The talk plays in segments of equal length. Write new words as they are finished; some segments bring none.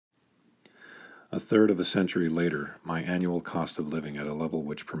A third of a century later, my annual cost of living at a level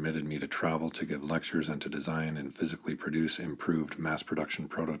which permitted me to travel, to give lectures, and to design and physically produce improved mass production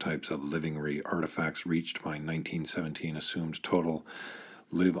prototypes of living artifacts reached my 1917 assumed total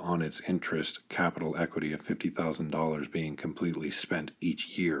live on its interest capital equity of $50,000 being completely spent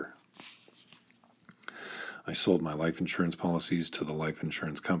each year. I sold my life insurance policies to the life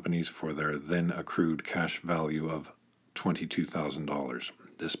insurance companies for their then accrued cash value of $22,000.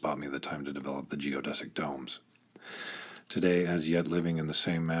 This bought me the time to develop the geodesic domes. Today, as yet living in the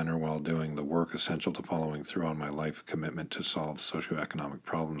same manner while doing the work essential to following through on my life commitment to solve socioeconomic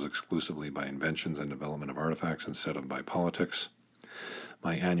problems exclusively by inventions and development of artifacts instead of by politics,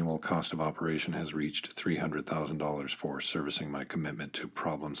 my annual cost of operation has reached $300,000 for servicing my commitment to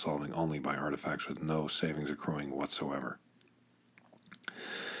problem solving only by artifacts with no savings accruing whatsoever.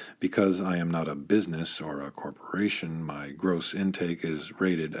 Because I am not a business or a corporation, my gross intake is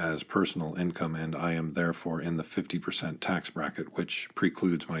rated as personal income, and I am therefore in the 50% tax bracket, which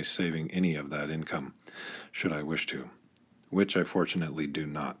precludes my saving any of that income, should I wish to, which I fortunately do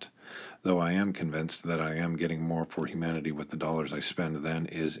not, though I am convinced that I am getting more for humanity with the dollars I spend than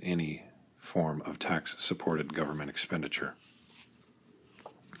is any form of tax-supported government expenditure.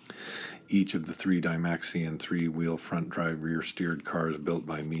 Each of the 3 Dymaxion 3-wheel front-drive rear-steered cars built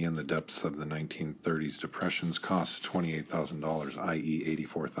by me in the depths of the 1930s depressions cost $28,000, i.e.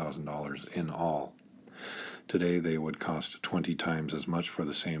 $84,000 in all. Today they would cost 20 times as much for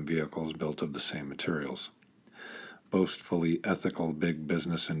the same vehicles built of the same materials. Boastfully ethical big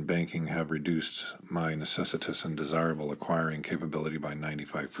business and banking have reduced my necessitous and desirable acquiring capability by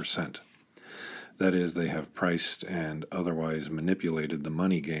 95%. That is, they have priced and otherwise manipulated the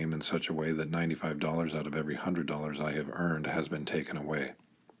money game in such a way that $95 out of every $100 I have earned has been taken away.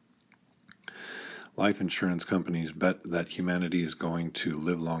 Life insurance companies bet that humanity is going to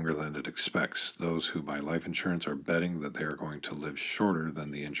live longer than it expects. Those who buy life insurance are betting that they are going to live shorter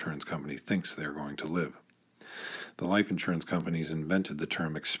than the insurance company thinks they are going to live. The life insurance companies invented the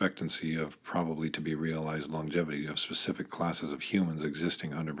term expectancy of probably to be realized longevity of specific classes of humans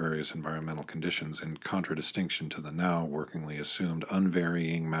existing under various environmental conditions in contradistinction to the now workingly assumed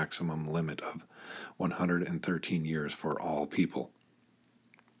unvarying maximum limit of 113 years for all people.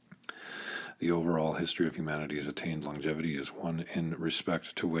 The overall history of humanity's attained longevity is one in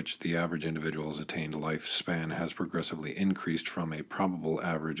respect to which the average individual's attained lifespan has progressively increased from a probable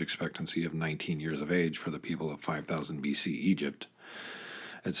average expectancy of 19 years of age for the people of 5000 BC Egypt.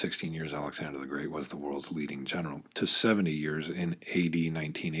 At 16 years, Alexander the Great was the world's leading general, to 70 years in AD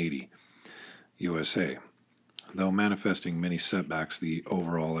 1980, USA. Though manifesting many setbacks, the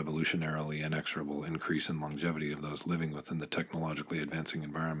overall evolutionarily inexorable increase in longevity of those living within the technologically advancing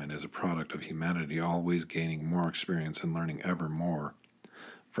environment is a product of humanity always gaining more experience and learning ever more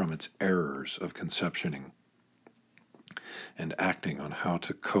from its errors of conceptioning and acting on how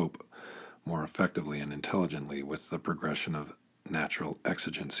to cope more effectively and intelligently with the progression of natural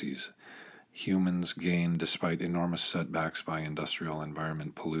exigencies. Humans gain despite enormous setbacks by industrial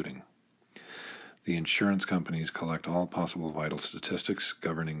environment polluting. The insurance companies collect all possible vital statistics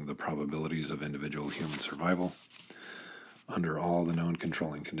governing the probabilities of individual human survival under all the known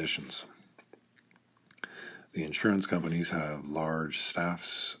controlling conditions. The insurance companies have large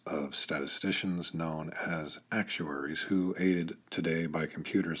staffs of statisticians known as actuaries who, aided today by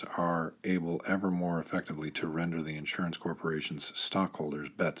computers, are able ever more effectively to render the insurance corporation's stockholders'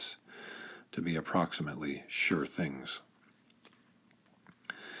 bets to be approximately sure things.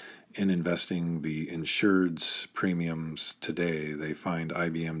 In investing the insured's premiums today, they find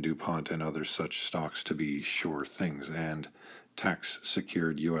IBM, DuPont, and other such stocks to be sure things, and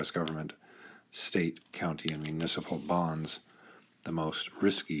tax-secured U.S. government, state, county, and municipal bonds the most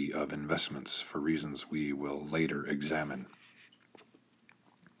risky of investments for reasons we will later examine.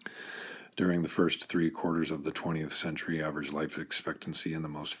 During the first 3 quarters of the 20th century, average life expectancy in the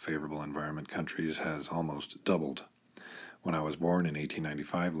most favorable environment countries has almost doubled. When I was born in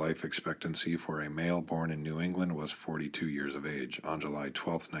 1895, life expectancy for a male born in New England was 42 years of age. On July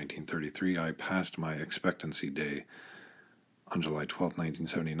 12, 1933, I passed my expectancy day. On July 12,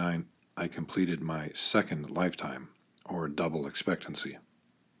 1979, I completed my second lifetime, or double expectancy.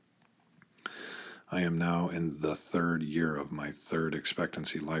 I am now in the 3rd year of my 3rd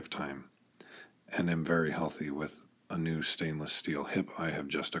expectancy lifetime, and am very healthy with a new stainless steel hip I have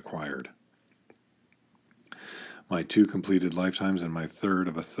just acquired. My 2 completed lifetimes and my 3rd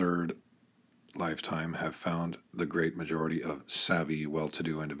of a 3rd lifetime have found the great majority of savvy,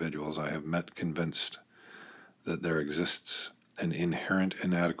 well-to-do individuals I have met convinced that there exists an inherent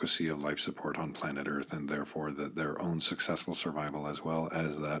inadequacy of life support on planet Earth, and therefore that their own successful survival as well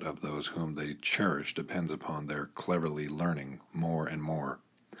as that of those whom they cherish depends upon their cleverly learning more and more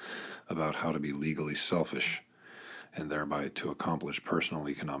about how to be legally selfish and thereby to accomplish personal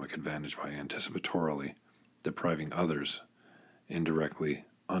economic advantage by anticipatorily depriving others indirectly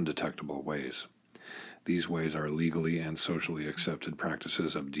undetectable ways. These ways are legally and socially accepted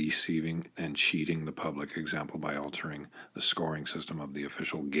practices of deceiving and cheating the public, example by altering the scoring system of the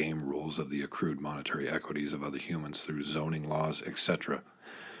official game rules of the accrued monetary equities of other humans through zoning laws, etc.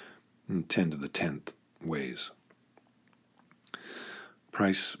 10 to the 10th ways.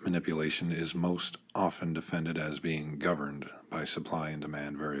 Price manipulation is most often defended as being governed by supply and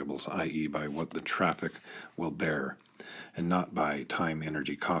demand variables, i.e. by what the traffic will bear, and not by time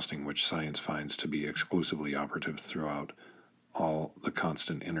energy costing, which science finds to be exclusively operative throughout all the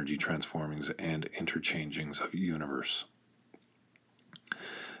constant energy transformings and interchangings of the universe.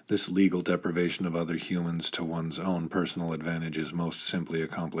 This legal deprivation of other humans to one's own personal advantage is most simply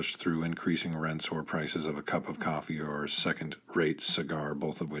accomplished through increasing rents or prices of a cup of coffee or a second-rate cigar,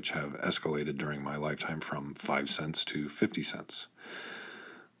 both of which have escalated during my lifetime from 5 cents to 50 cents.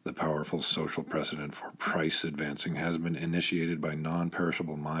 The powerful social precedent for price advancing has been initiated by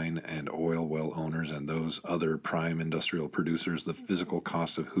non-perishable mine and oil well owners and those other prime industrial producers, the physical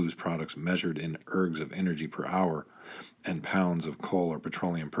cost of whose products measured in ergs of energy per hour and pounds of coal or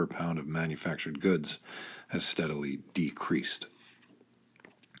petroleum per pound of manufactured goods has steadily decreased.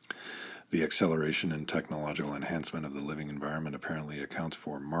 The acceleration and technological enhancement of the living environment apparently accounts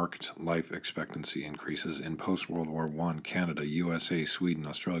for marked life expectancy increases in post-World War I, Canada, USA, Sweden,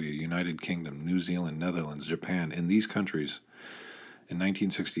 Australia, United Kingdom, New Zealand, Netherlands, Japan. In these countries, in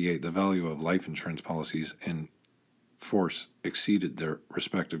 1968, the value of life insurance policies in force exceeded their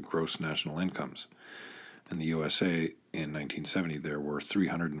respective gross national incomes. In the USA, in 1970, there were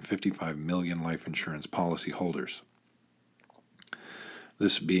 355 million life insurance policy holders.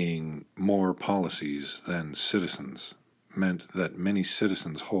 This being more policies than citizens meant that many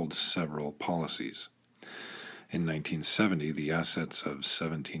citizens hold several policies. In 1970, the assets of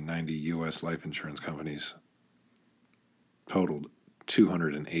 1790 U.S. life insurance companies totaled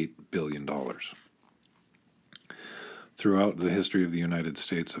 $208 billion. Throughout the history of the United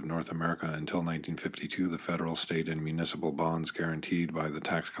States of North America until 1952, the federal, state, and municipal bonds guaranteed by the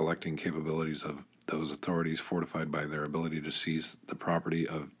tax-collecting capabilities of those authorities, fortified by their ability to seize the property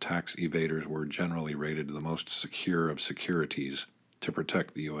of tax evaders, were generally rated the most secure of securities to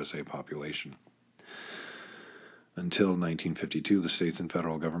protect the USA population. Until 1952, the states and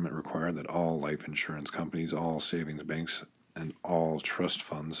federal government required that all life insurance companies, all savings banks, and all trust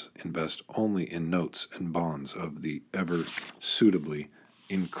funds invest only in notes and bonds of the ever suitably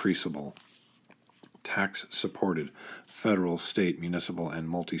increasable tax-supported federal, state, municipal, and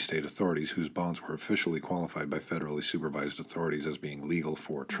multi-state authorities whose bonds were officially qualified by federally supervised authorities as being legal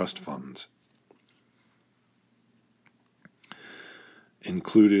for trust funds.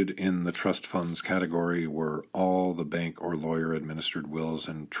 Included in the trust funds category were all the bank or lawyer-administered wills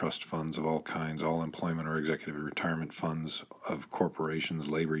and trust funds of all kinds, all employment or executive retirement funds of corporations,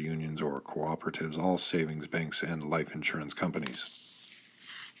 labor unions, or cooperatives, all savings banks, and life insurance companies.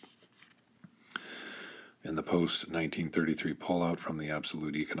 In the post-1933 pullout from the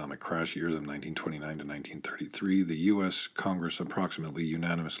absolute economic crash years of 1929 to 1933, the U.S. Congress approximately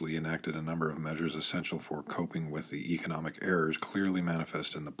unanimously enacted a number of measures essential for coping with the economic errors clearly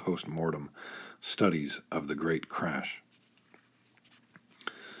manifest in the post-mortem studies of the Great Crash.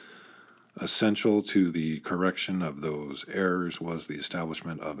 Essential to the correction of those errors was the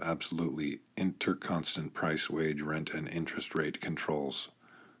establishment of absolutely interconstant price, wage, rent, and interest rate controls.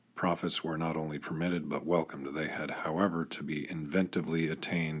 Profits were not only permitted but welcomed. They had, however, to be inventively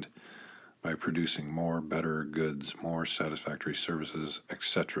attained by producing more, better goods, more satisfactory services,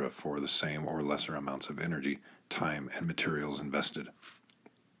 etc., for the same or lesser amounts of energy, time, and materials invested.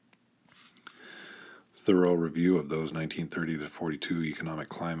 Thorough review of those 1930 to 42 economic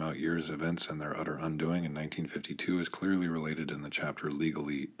climb-out years events and their utter undoing in 1952 is clearly related in the chapter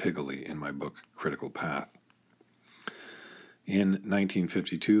Legally Piggly in my book Critical Path. In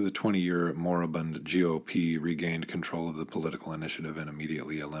 1952, the 20-year moribund GOP regained control of the political initiative and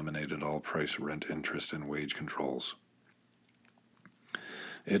immediately eliminated all price, rent, interest, and wage controls.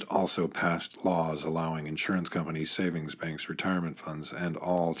 It also passed laws allowing insurance companies, savings banks, retirement funds, and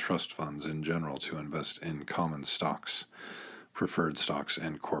all trust funds in general to invest in common stocks, preferred stocks,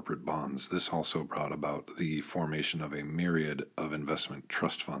 and corporate bonds. This also brought about the formation of a myriad of investment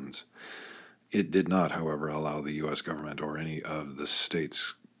trust funds. It did not, however, allow the U.S. government or any of the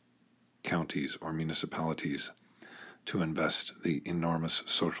states, counties, or municipalities to invest the enormous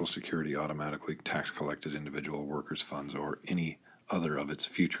Social Security automatically tax-collected individual workers' funds or any other of its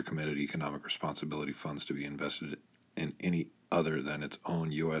future committed economic responsibility funds to be invested in any other than its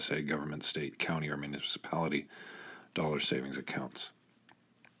own USA government, state, county, or municipality dollar savings accounts,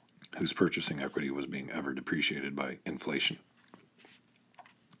 whose purchasing equity was being ever depreciated by inflation.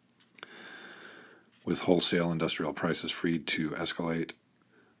 With wholesale industrial prices freed to escalate,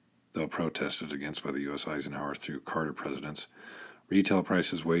 though protested against by the U.S. Eisenhower through Carter presidents, retail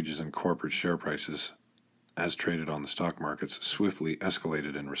prices, wages, and corporate share prices, as traded on the stock markets, swiftly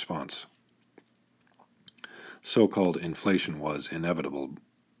escalated in response. So-called inflation was inevitable.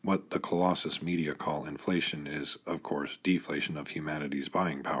 What the Colossus media call inflation is, of course, deflation of humanity's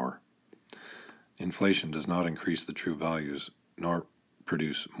buying power. Inflation does not increase the true values, nor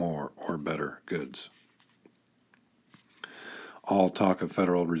produce more or better goods. All talk of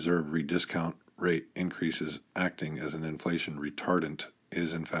Federal Reserve rediscount rate increases acting as an inflation retardant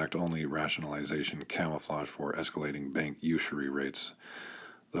is in fact only rationalization camouflage for escalating bank usury rates.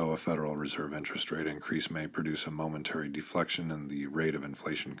 Though a Federal Reserve interest rate increase may produce a momentary deflection in the rate of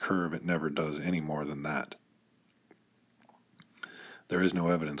inflation curve, it never does any more than that. There is no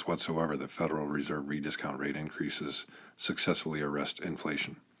evidence whatsoever that Federal Reserve rediscount rate increases successfully arrest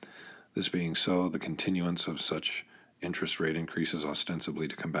inflation. This being so, the continuance of such interest rate increases ostensibly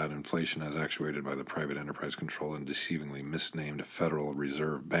to combat inflation as actuated by the private enterprise controlled and deceivingly misnamed Federal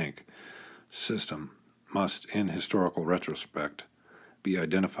Reserve Bank system must, in historical retrospect, be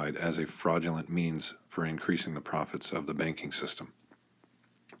identified as a fraudulent means for increasing the profits of the banking system.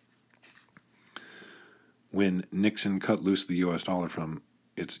 When Nixon cut loose the U.S. dollar from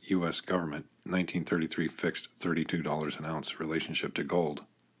its U.S. government, 1933 fixed $32 an ounce relationship to gold,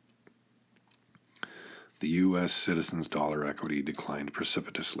 the U.S. citizens' dollar equity declined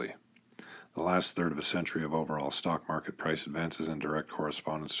precipitously. The last third of a century of overall stock market price advances in direct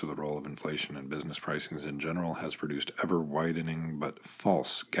correspondence to the role of inflation in business pricings in general has produced ever-widening but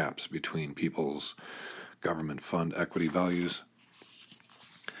false gaps between people's government fund equity values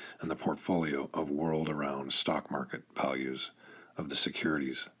and the portfolio of world-around stock market values of the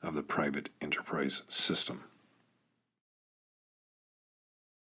securities of the private enterprise system.